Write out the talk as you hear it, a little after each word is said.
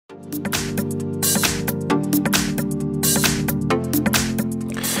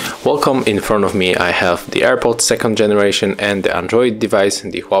Welcome. In front of me I have the AirPods 2nd generation and the Android device,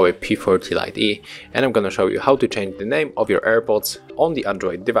 the Huawei P40 Lite E, and I'm gonna show you how to change the name of your AirPods on the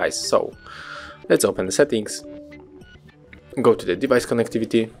Android device. So let's open the settings, go to the device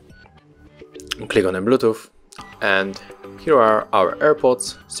connectivity, click on the Bluetooth, and here are our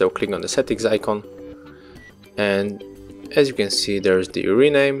AirPods. So click on the settings icon, and as you can see there's the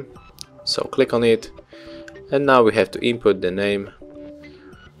rename, so click on it, and now we have to input the name.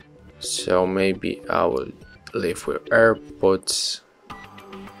 So maybe I will leave with AirPods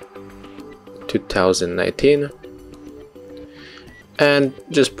 2019 and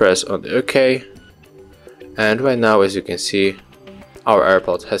just press on the OK. And right now, as you can see, our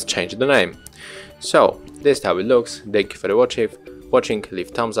AirPods has changed the name. So this is how it looks. Thank you for the watching. Leave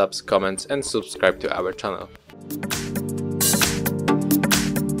thumbs ups, comments and subscribe to our channel.